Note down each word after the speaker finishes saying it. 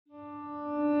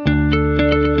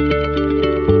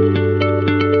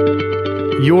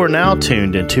You are now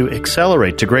tuned into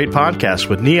Accelerate to Great Podcast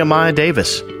with Nehemiah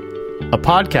Davis, a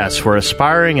podcast for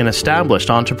aspiring and established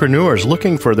entrepreneurs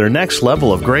looking for their next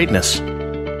level of greatness.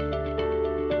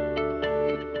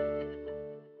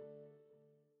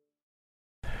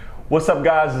 What's up,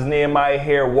 guys? It's Nehemiah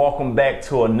here. Welcome back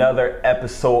to another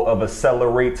episode of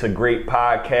Accelerate to Great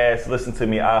Podcast. Listen to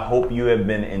me. I hope you have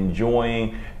been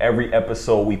enjoying every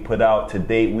episode we put out. To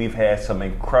date, we've had some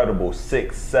incredible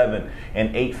 6, 7,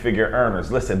 and 8-figure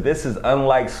earners. Listen, this is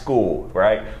unlike school,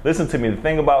 right? Listen to me. The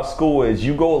thing about school is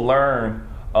you go learn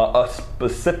a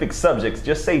specific subject,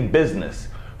 just say business,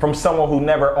 from someone who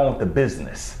never owned the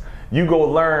business. You go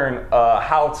learn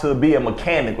how to be a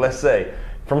mechanic, let's say,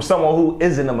 from someone who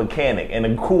isn't a mechanic. And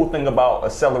the cool thing about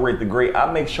Accelerate the Great, I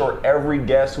make sure every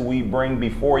guest who we bring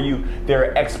before you,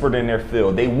 they're an expert in their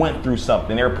field. They went through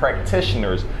something. They're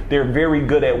practitioners. They're very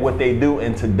good at what they do,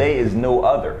 and today is no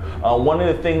other. One of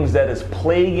the things that is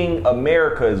plaguing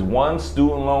America is 1,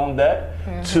 student loan debt,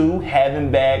 2,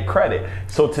 having bad credit.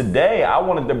 So today I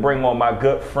wanted to bring on my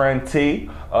good friend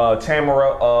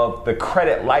Tamara of the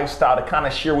Credit Lifestyle to kind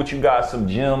of share with you guys some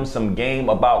gems, some game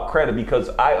about credit, because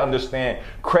I understand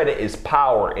credit is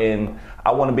power and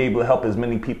I want to be able to help as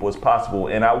many people as possible.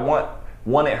 And I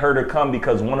wanted her to come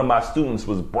because one of my students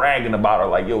was bragging about her,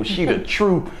 like, yo, she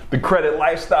the Credit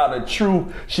Lifestyle, the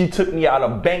truth. She took me out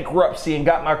of bankruptcy and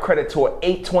got my credit to an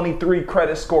 823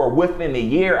 credit score within a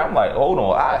year. I'm like, hold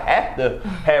on, I have to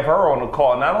have her on the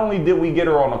call. Not only did we get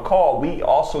her on the call, we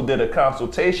also did a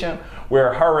consultation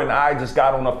where her and I just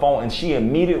got on the phone, and she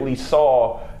immediately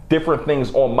saw different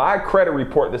things on my credit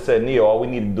report that said, Neil, all we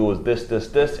need to do is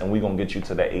this, and we're going to get you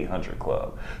to that 800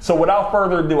 club. So without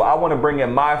further ado, I want to bring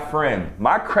in my friend,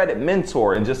 my credit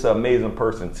mentor, and just an amazing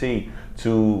person, T,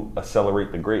 to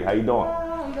Accelerate the Great. How you doing?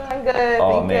 I'm doing good.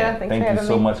 Oh, man. Thank you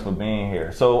so much for being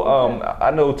here. So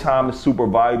I know time is super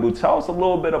valuable. Tell us a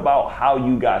little bit about how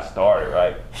you got started,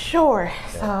 right? Sure.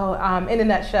 Yeah. So in a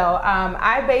nutshell,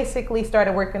 I basically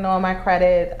started working on my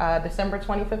credit December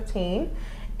 2015.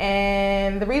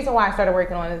 And the reason why I started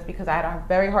working on it is because I had a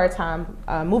very hard time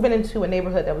moving into a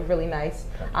neighborhood that was really nice.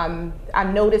 I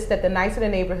noticed that the nicer the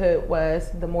neighborhood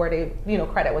was, the more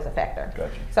credit was a factor.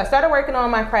 Gotcha. So I started working on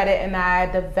my credit, and I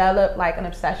developed like an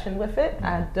obsession with it. Mm-hmm.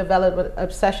 I developed an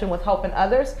obsession with helping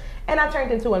others, and I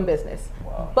turned into a business.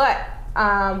 Wow. But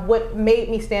what made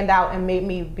me stand out and made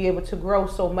me be able to grow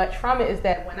so much from it is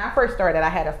that when I first started, I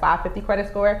had a 550 credit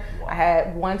score. Wow. I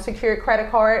had one secured credit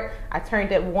card. I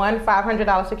turned it one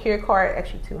 $500 secured card,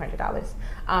 actually $200,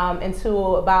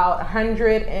 into about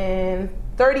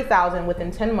 $130,000 within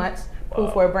 10 months. Wow.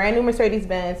 For a brand new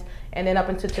Mercedes-Benz, and then up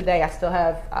until today, I still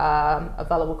have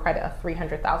available credit of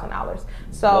 $300,000.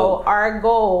 So Whoa. Our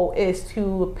goal is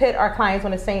to put our clients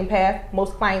on the same path.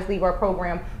 Most clients leave our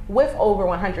program with over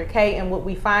 100K, and what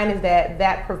we find is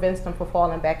that prevents them from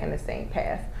falling back in the same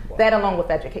path. Wow. That along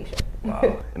with education.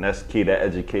 Wow. And that's key. That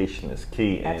education is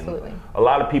key. And absolutely. A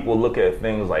lot of people look at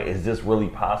things like, is this really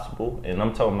possible? And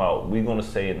I'm talking about, we're going to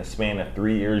say in the span of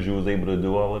 3 years, you was able to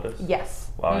do all of this? Yes.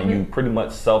 Wow. Mm-hmm. And you pretty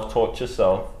much self-taught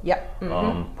yourself. Yep.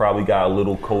 Mm-hmm. Probably got a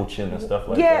little coaching and stuff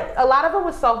like that. Yeah, a lot of it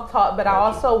was self-taught, but I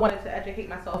also wanted to educate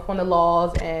myself on the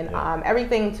laws and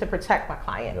everything to protect my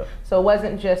client. Yeah. So it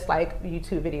wasn't just like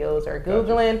YouTube videos or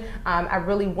Googling. I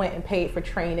really went and paid for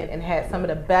training and had some of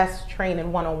the best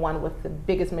training one-on-one with the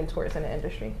biggest mentors in the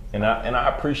industry. And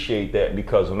I appreciate that,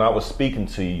 because when I was speaking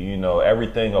to you,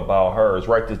 everything about her is,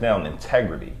 write this down,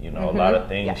 integrity. A lot of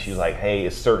things. Yes. She's like, hey,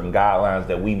 it's certain guidelines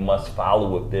that we must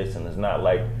follow with this, and it's not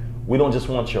like, we don't just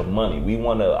want your money. I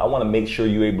want to make sure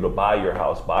you're able to buy your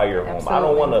house, buy your home. Absolutely. I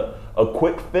don't want a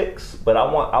quick fix, but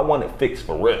I want it fixed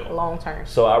for real. Long term.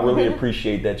 So I really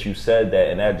appreciate that you said that,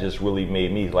 and that just really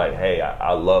made me like, hey,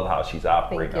 I love how she's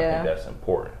operating. I think that's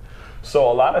important.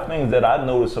 So a lot of things that I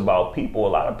notice about people, a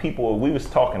lot of people, we was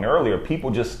talking earlier,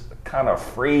 people just kind of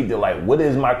afraid to, like, what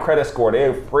is my credit score?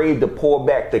 They're afraid to pull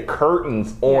back the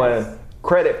curtains on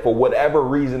credit for whatever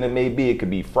reason it may be. It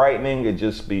could be frightening. It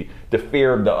just be the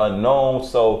fear of the unknown.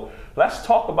 So let's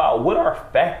talk about what are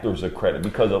factors of credit,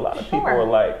 because a lot of people are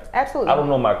like, absolutely, I don't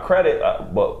know my credit,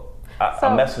 but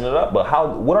I'm messing it up. But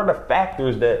what are the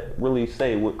factors that really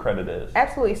say what credit is?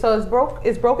 Absolutely. So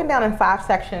it's broken down in 5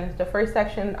 sections. The first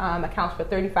section accounts for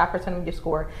 35% of your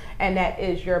score, and that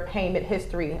is your payment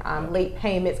history, late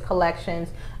payments, collections,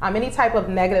 any type of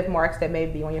negative marks that may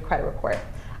be on your credit report.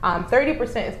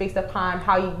 30% is based upon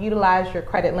how you utilize your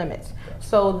credit limits.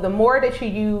 So the more that you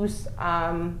use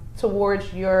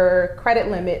towards your credit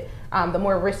limit, the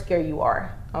more riskier you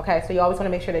are. Okay, so you always want to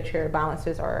make sure that your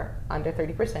balances are under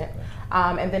 30%.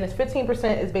 And then it's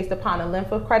 15% is based upon the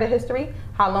length of credit history,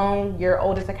 how long your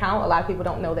oldest account. A lot of people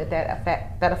don't know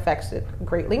that affects it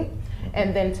greatly.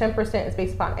 And then 10% is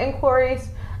based upon inquiries.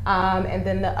 And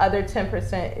then the other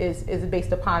 10% is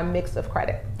based upon mix of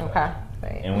credit. Okay.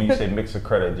 Right. And when you say mix of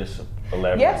credit, just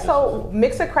elaborate. Yeah, so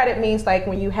mix of credit means like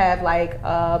when you have like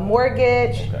a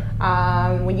mortgage,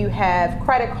 when you have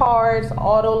credit cards,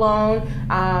 auto loan,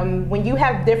 when you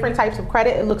have different types of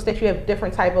credit, it looks that you have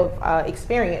different type of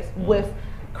experience with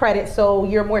credit, so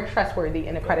you're more trustworthy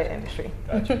in the credit industry.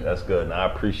 Gotcha. That's good, and I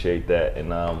appreciate that.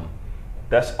 And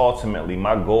that's ultimately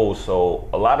my goal. So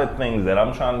a lot of things that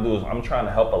I'm trying to do is I'm trying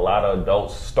to help a lot of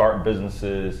adults start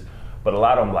businesses. But a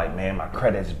lot of them like, man, my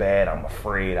credit's bad. I'm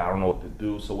afraid. I don't know what to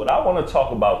do. So what I want to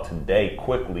talk about today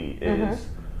quickly is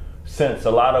since a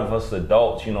lot of us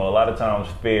adults, a lot of times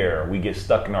we get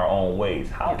stuck in our own ways.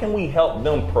 How can we help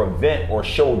them prevent or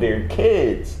show their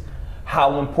kids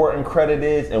how important credit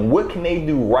is, and what can they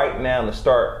do right now to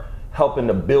start helping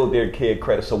to build their kid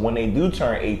credit so when they do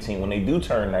turn 18, when they do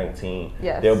turn 19,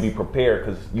 they'll be prepared?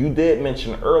 Because you did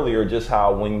mention earlier just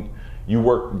how when you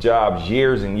work jobs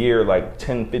years and years, like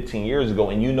 10, 15 years ago,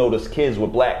 and you notice kids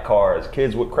with black cards,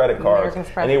 kids with credit cards,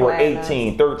 and they were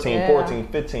 18, 13, 14,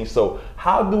 15. So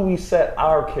how do we set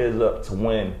our kids up to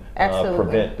win,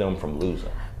 prevent them from losing?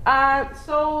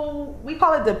 So we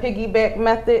call it the piggyback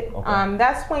method. Okay.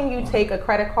 That's when you take a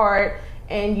credit card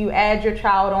and you add your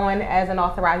child on as an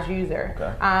authorized user.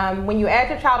 Okay. When you add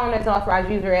your child on as an authorized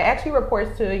user, it actually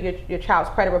reports to your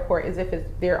child's credit report as if it's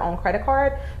their own credit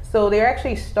card. So they're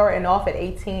actually starting off at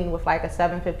 18 with like a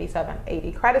 750,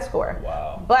 780 credit score.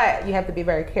 Wow. But you have to be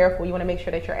very careful. You want to make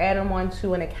sure that you're adding them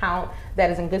onto an account that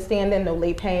is in good standing, no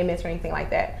late payments or anything like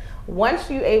that. Once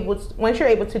you're able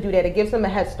to do that, it gives them a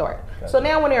head start. Okay. So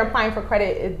now when they're applying for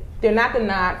credit, they're not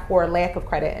denied for lack of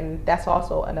credit, and that's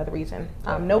also another reason.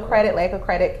 No credit, lack of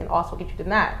credit can also get you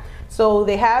denied. So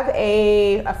they have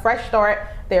a fresh start.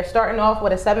 They're starting off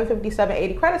with a 750,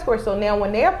 780 credit score. So now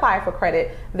when they apply for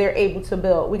credit, they're able to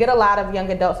build. We get a lot of young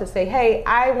adults that say, hey,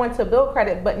 I want to build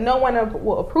credit, but no one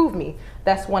will approve me.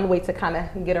 That's one way to kind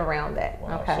of get around that.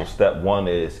 Wow. Okay. So step one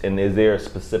is there a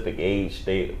specific age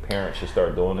parents should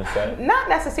start doing this at? Not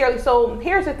necessarily. So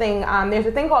here's the thing. There's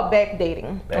a thing called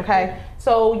backdating. Okay.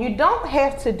 So you don't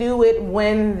have to do it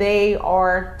when they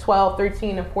are 12,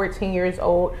 13, and 14 years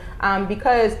old,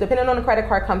 because depending on the credit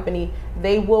card company,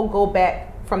 they will go back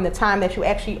from the time that you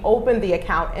actually opened the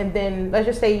account. And then let's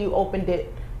just say you opened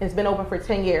it, it's been open for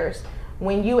 10 years.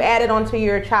 When you add it onto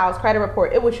your child's credit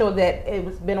report, it will show that it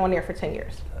was been on there for 10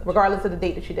 years, regardless of the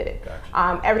date that you did it.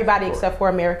 Everybody except for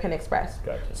American Express.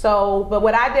 So, but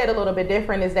what I did a little bit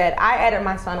different is that I added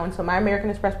my son onto my American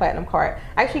Express Platinum card.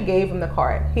 I actually gave him the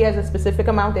card. He has a specific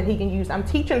amount that he can use. I'm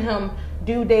teaching him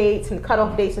due dates and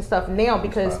cutoff dates and stuff now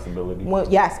because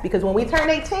when we turned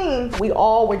 18, we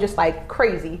all were just like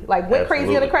crazy, like went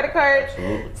crazy on the credit card.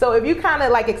 So if you kind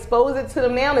of like expose it to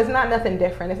them now, it's not nothing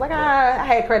different. It's like I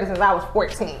had credit since I was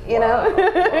 14, you know.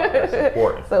 That's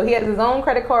important. So he has his own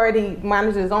credit card. He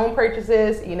monitors his own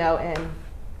purchases, and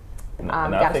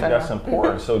I think that's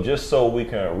important. So just so we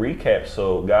can recap,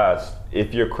 so guys,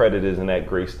 if your credit isn't at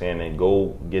great standing,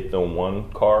 go get them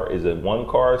one card. Is it one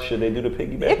card? Should they do the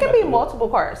piggyback? It can be multiple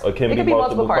cards. It can be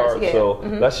multiple cards. Yeah. So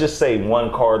let's just say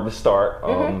one card to start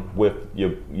with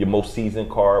your most seasoned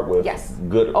card with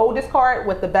good oldest card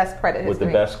with the best credit history. With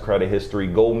the best credit history,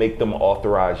 go make them an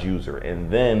authorized user, and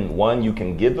then you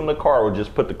can give them the card or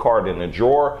just put the card in a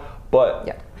drawer,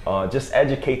 but. Just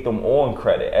educate them on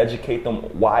credit. Educate them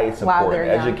why it's important.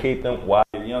 Educate them while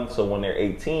they're young. So when they're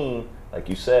 18, like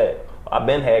you said, I've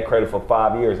been had credit for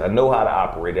 5 years. I know how to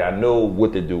operate it. I know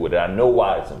what to do with it. I know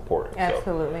why it's important.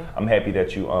 Absolutely. So I'm happy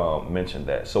that you mentioned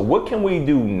that. So what can we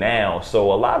do now?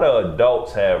 So a lot of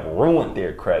adults have ruined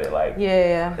their credit. Like,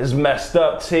 it's messed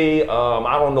up, T. I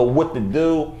don't know what to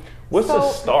do. What's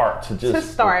the start to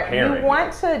just you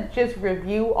want to just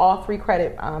review all three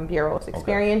credit bureaus: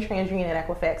 Experian, TransUnion, and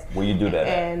Equifax. Where you do that?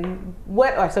 And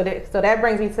so that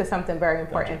brings me to something very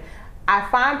important. I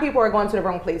find people are going to the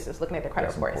wrong places looking at their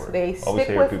credit scores. Important. They always stick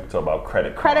hear with people talk about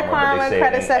Credit Karma,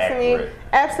 Credit Sesame.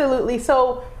 Absolutely.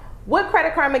 So what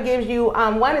Credit Karma gives you,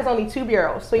 one is only two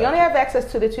bureaus. So you only have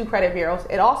access to the two credit bureaus.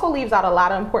 It also leaves out a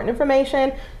lot of important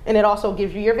information. and it also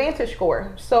gives you your Vantage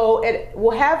score. So it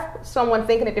will have someone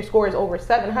thinking that their score is over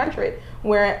 700,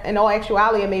 where in all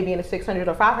actuality it may be in the 600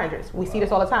 or 500s. We see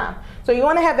this all the time. So you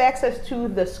want to have access to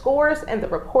the scores and the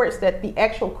reports that the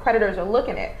actual creditors are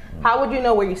looking at. How would you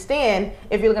know where you stand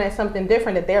if you're looking at something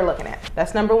different that they're looking at?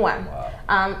 That's number one.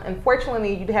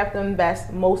 Unfortunately, you'd have to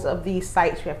invest. Most of these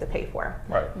sites you have to pay for.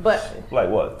 Right. But like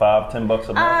what, $5-10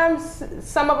 a month?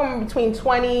 Some of them between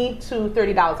 $20 to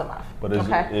 $30 a month. But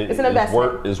it's an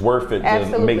investment. It's worth it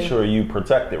to make sure you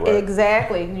protect it, right?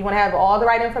 Exactly. You want to have all the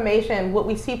right information. What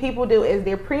we see people do is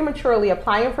they're prematurely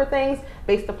applying for things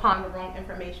based upon the wrong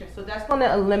information. So that's going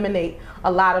to eliminate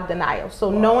a lot of denial. So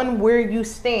knowing where you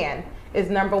stand is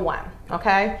number one,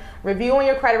 okay? Reviewing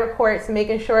your credit reports,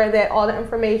 making sure that all the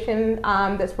information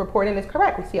that's reporting is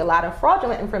correct. We see a lot of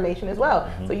fraudulent information as well.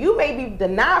 So you may be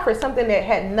denied for something that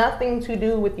had nothing to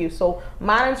do with you. So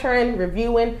monitoring,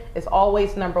 reviewing is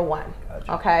always number one,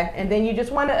 okay? And then you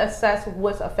just want to assess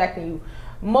what's affecting you.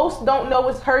 Most don't know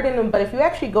what's hurting them, but if you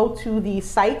actually go to these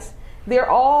sites, they're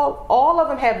all of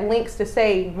them have links to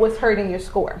say what's hurting your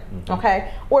score,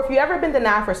 okay? Or if you've ever been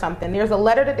denied for something, there's a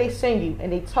letter that they send you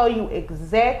and they tell you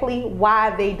exactly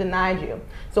why they denied you.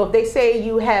 So if they say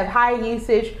you have high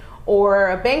usage or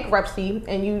a bankruptcy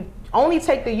and you only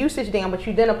take the usage down but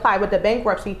you didn't apply with the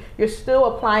bankruptcy, you're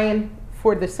still applying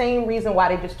for the same reason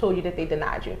why they just told you that they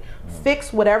denied you.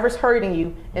 Fix whatever's hurting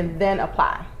you and then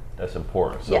apply. That's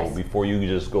important. So before you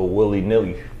just go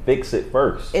willy-nilly, fix it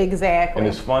first. Exactly. And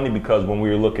it's funny because when we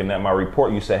were looking at my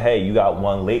report, you said, hey, you got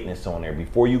one lateness on there.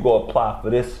 Before you go apply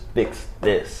for this, fix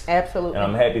this. Absolutely. And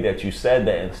I'm happy that you said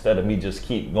that instead of me just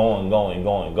keep going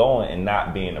and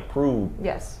not being approved.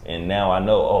 Yes. And now I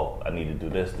know, oh, I need to do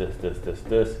this,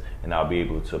 and I'll be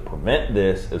able to prevent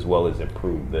this as well as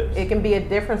improve this. It can be a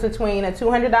difference between a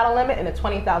 $200 limit and a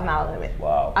 $20,000 limit.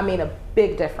 Wow. I mean, a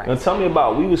big difference. Now tell me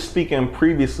about, we were speaking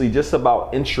previously just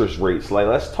about interest rates. Like,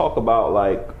 let's talk about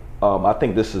I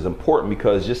think this is important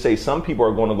because just say some people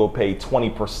are going to go pay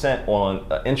 20% on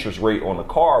an interest rate on a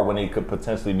car when they could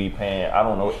potentially be paying, I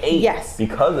don't know, 8%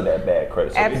 because of that bad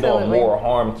credit. So they're doing more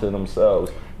harm to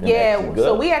themselves.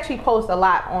 So we actually post a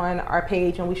lot on our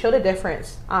page and we show the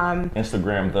difference.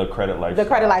 Instagram, The Credit Lifestyle.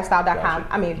 TheCreditLifestyle.com.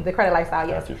 I mean, The Credit Lifestyle,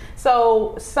 yes.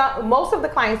 So most of the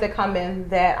clients that come in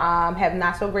that have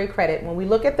not so great credit, when we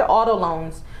look at the auto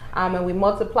loans and we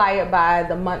multiply it by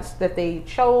the months that they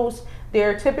chose,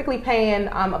 they're typically paying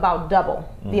about double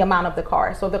the amount of the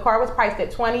car. So if the car was priced at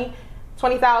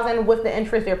 $20,000 with the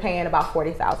interest, they're paying about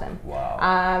 $40,000.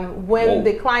 Wow. When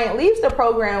the client leaves the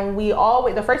program,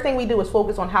 the first thing we do is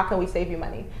focus on how can we save you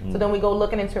money. So then we go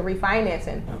looking into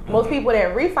refinancing. Most people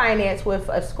that refinance with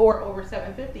a score over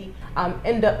 750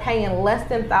 end up paying less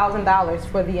than $1,000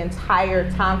 for the entire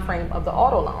time frame of the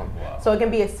auto loan. Wow. So it can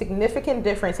be a significant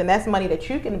difference, and that's money that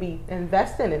you can be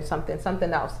investing in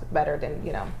something else better than,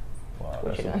 Wow,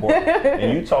 that's important.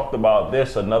 And you talked about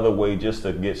this, another way just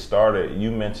to get started.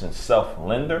 You mentioned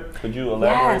self-lender. Could you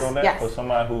elaborate on that for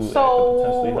somebody who could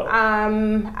potentially help?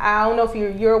 I don't know if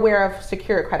you're aware of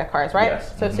secured credit cards, right?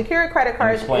 Yes. So secured credit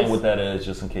cards. Explain what that is,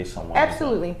 just in case someone.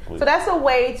 Absolutely. So that's a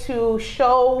way to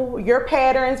show your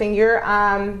patterns and your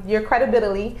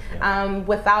credibility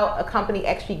without a company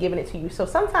actually giving it to you. So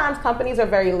sometimes companies are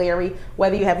very leery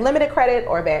whether you have limited credit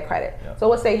or bad credit. Yeah. So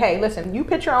we'll say, hey, listen, you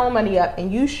put your own money up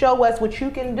and you show us what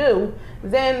you can do,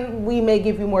 then we may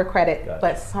give you more credit. Gotcha.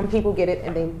 But some people get it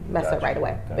and they mess up right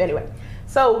away. But anyway,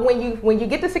 so when you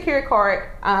get the secured card,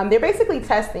 they're basically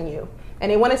testing you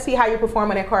and they want to see how you perform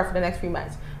on that card for the next few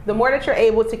months. The more that you're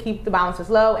able to keep the balances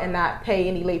low and not pay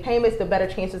any late payments, the better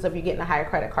chances of you getting a higher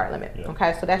credit card limit. Yeah.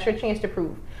 Okay, so that's your chance to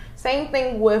prove. Same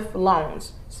thing with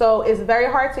loans. So it's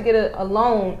very hard to get a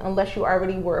loan unless you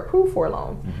already were approved for a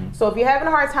loan. So if you're having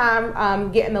a hard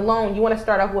time getting a loan, you want to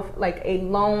start off with like a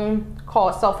loan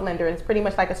called self-lender. It's pretty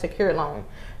much like a secured loan.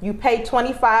 You pay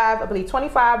 $25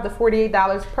 to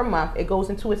 $48 per month. It goes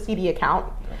into a CD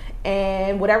account.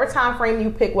 And whatever time frame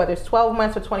you pick, whether it's 12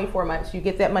 months or 24 months, you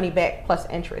get that money back plus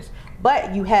interest.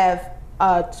 But you have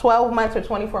 12 months or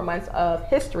 24 months of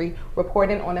history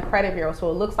reporting on the credit bureau. So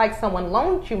it looks like someone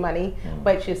loaned you money,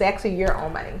 but it's actually your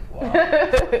own money. Wow.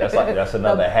 That's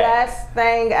another hack. Best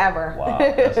thing ever. Wow,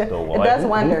 that's the one. It does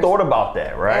wonders. Who thought about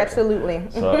that, right? Absolutely.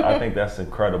 So I think that's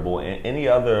incredible. And any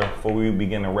other, before we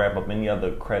begin to wrap up, any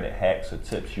other credit hacks or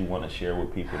tips you want to share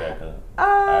with people that could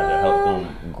either help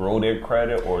them grow their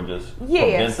credit or just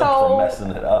prevent them from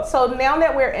messing it up? So now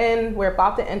that we're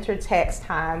about to enter tax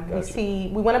time,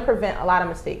 we want to prevent a lot of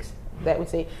mistakes that we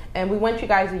see, and we want you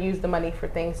guys to use the money for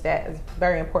things that is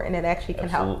very important and actually can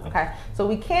help. Okay, so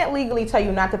we can't legally tell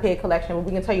you not to pay a collection, but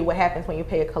we can tell you what happens when you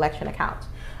pay a collection account.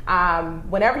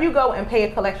 Whenever you go and pay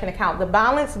a collection account, the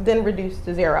balance then reduced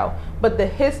to zero, but the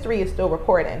history is still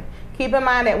recording. Keep in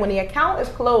mind that when the account is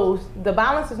closed, the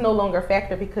balance is no longer a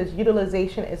factor because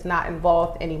utilization is not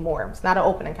involved anymore. It's not an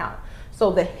open account. So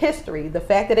the history, the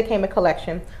fact that it became a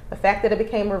collection, the fact that it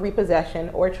became a repossession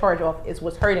or a charge-off is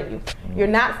what's hurting you. You're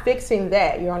not fixing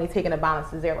that. You're only taking the balance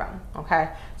to zero, okay?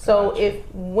 So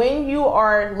when you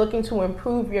are looking to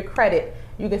improve your credit,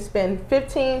 you can spend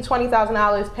 $15,000,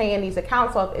 $20,000 paying these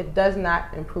accounts off. It does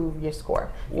not improve your score.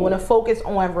 You want to focus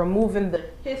on removing the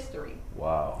history.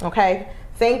 Wow. Okay?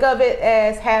 Think of it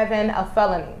as having a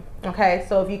felony. Okay?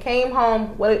 So if you came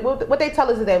home, what they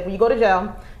tell us is that when you go to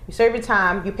jail, you serve your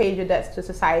time, you paid your debts to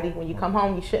society. When you come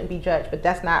home, you shouldn't be judged, but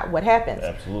that's not what happens.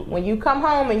 Absolutely. When you come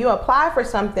home and you apply for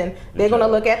something, they're going to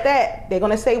look at that. They're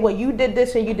going to say, well, you did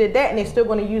this and you did that, and they're still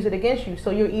going to use it against you. So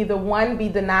you'll either, one, be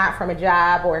denied from a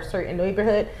job or a certain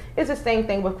neighborhood. It's the same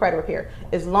thing with credit repair.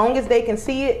 As long as they can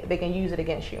see it, they can use it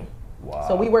against you. Wow.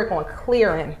 So we work on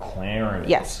clearing. Clearing.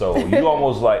 Yes. So you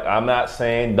almost like, I'm not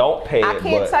saying don't pay it. I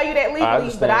can't tell you that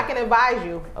legally, but I can advise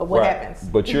you of what happens.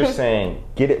 But you're saying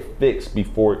get it fixed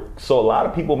before. So a lot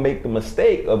of people make the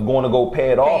mistake of going to go pay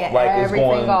it off like it's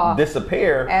going to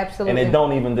disappear. Absolutely. And it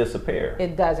don't even disappear.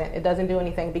 It doesn't. It doesn't do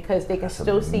anything because they can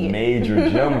still see it. Major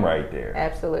gem right there.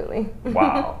 Absolutely.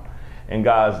 Wow. And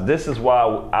guys, this is why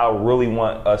I really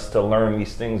want us to learn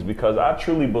these things, because I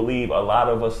truly believe a lot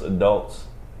of us adults,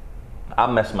 I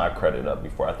messed my credit up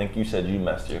before. I think you said you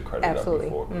messed your credit up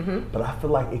before. Mm-hmm. But I feel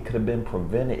like it could have been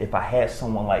prevented if I had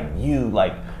someone like you,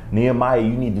 like Nehemiah,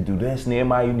 you need to do this.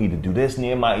 Nehemiah, you need to do this.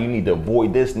 Nehemiah, you need to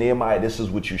avoid this. Nehemiah, this is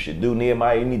what you should do.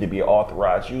 Nehemiah, you need to be an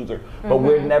authorized user. Mm-hmm. But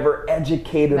we're never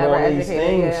educated on these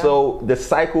things. Yeah. So the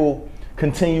cycle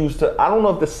continues to, I don't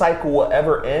know if the cycle will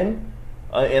ever end.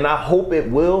 And I hope it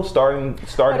will, starting now. It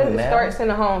starts in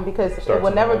the home because it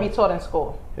will never be taught in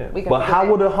school. Yeah. But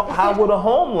how would a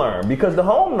home learn? Because the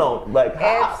home don't like.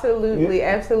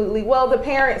 Absolutely. Well, the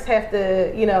parents have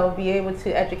to, be able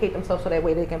to educate themselves so that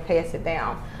way they can pass it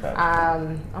down.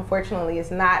 Unfortunately,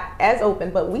 it's not as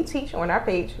open, but we teach on our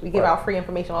page. We give out free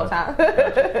information all the time.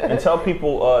 And tell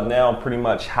people now pretty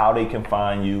much how they can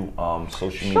find you,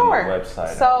 social media,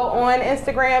 website. So on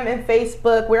Instagram and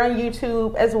Facebook, we're on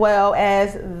YouTube as well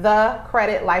as The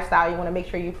Credit Lifestyle. You want to make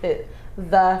sure you put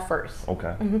the first.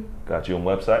 Okay. Mm-hmm. Got you on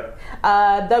website?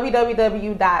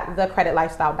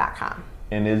 www.thecreditlifestyle.com.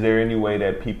 And is there any way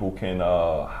that people can,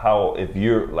 if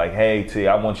you're like, hey, T,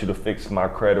 I want you to fix my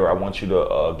credit, or I want you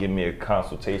to give me a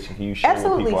consultation, can you share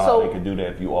with people how they can do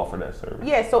that if you offer that service?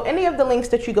 Yeah, so any of the links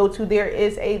that you go to, there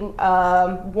is a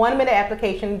 1-minute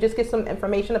application. Just get some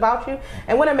information about you.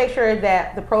 And want to make sure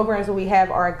that the programs that we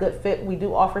have are a good fit. We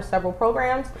do offer several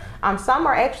programs. Some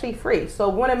are actually free. So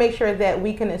we want to make sure that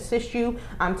we can assist you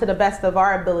to the best of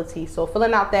our ability. So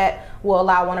filling out that will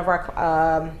allow one of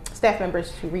our staff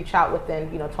members to reach out within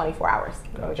 24 hours.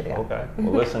 Gotcha. Okay.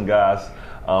 Well, listen, guys.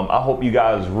 I hope you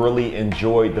guys really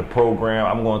enjoyed the program.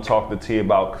 I'm going to talk to T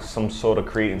about some sort of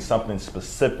creating something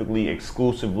specifically,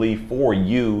 exclusively for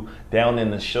you down in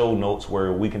the show notes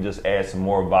where we can just add some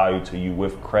more value to you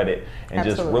with credit and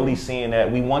just really seeing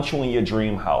that we want you in your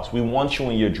dream house. We want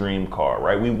you in your dream car,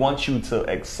 right? We want you to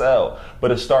excel, but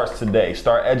it starts today.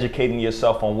 Start educating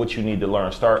yourself on what you need to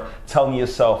learn. Start telling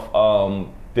yourself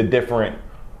the different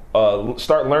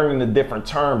start learning the different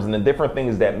terms and the different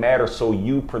things that matter so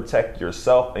you protect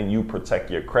yourself and you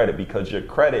protect your credit, because your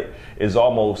credit is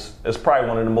probably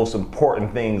one of the most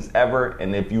important things ever.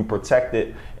 And if you protect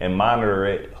it and monitor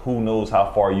it, who knows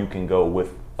how far you can go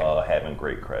with having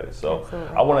great credit. So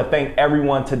I want to thank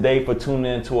everyone today for tuning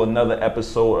in to another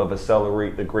episode of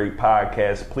Accelerate the Great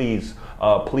Podcast. Please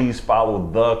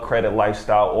follow The Credit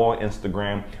Lifestyle on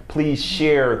Instagram. Please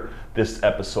share this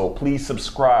episode. Please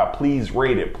subscribe. Please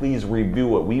rate it. Please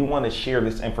review it. We want to share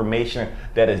this information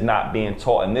that is not being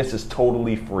taught, and this is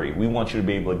totally free. We want you to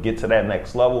be able to get to that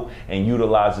next level and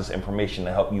utilize this information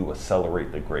to help you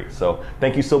accelerate the great. So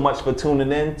thank you so much for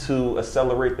tuning in to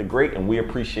Accelerate the Great, and we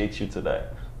appreciate you today.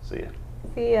 See ya.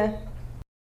 See ya.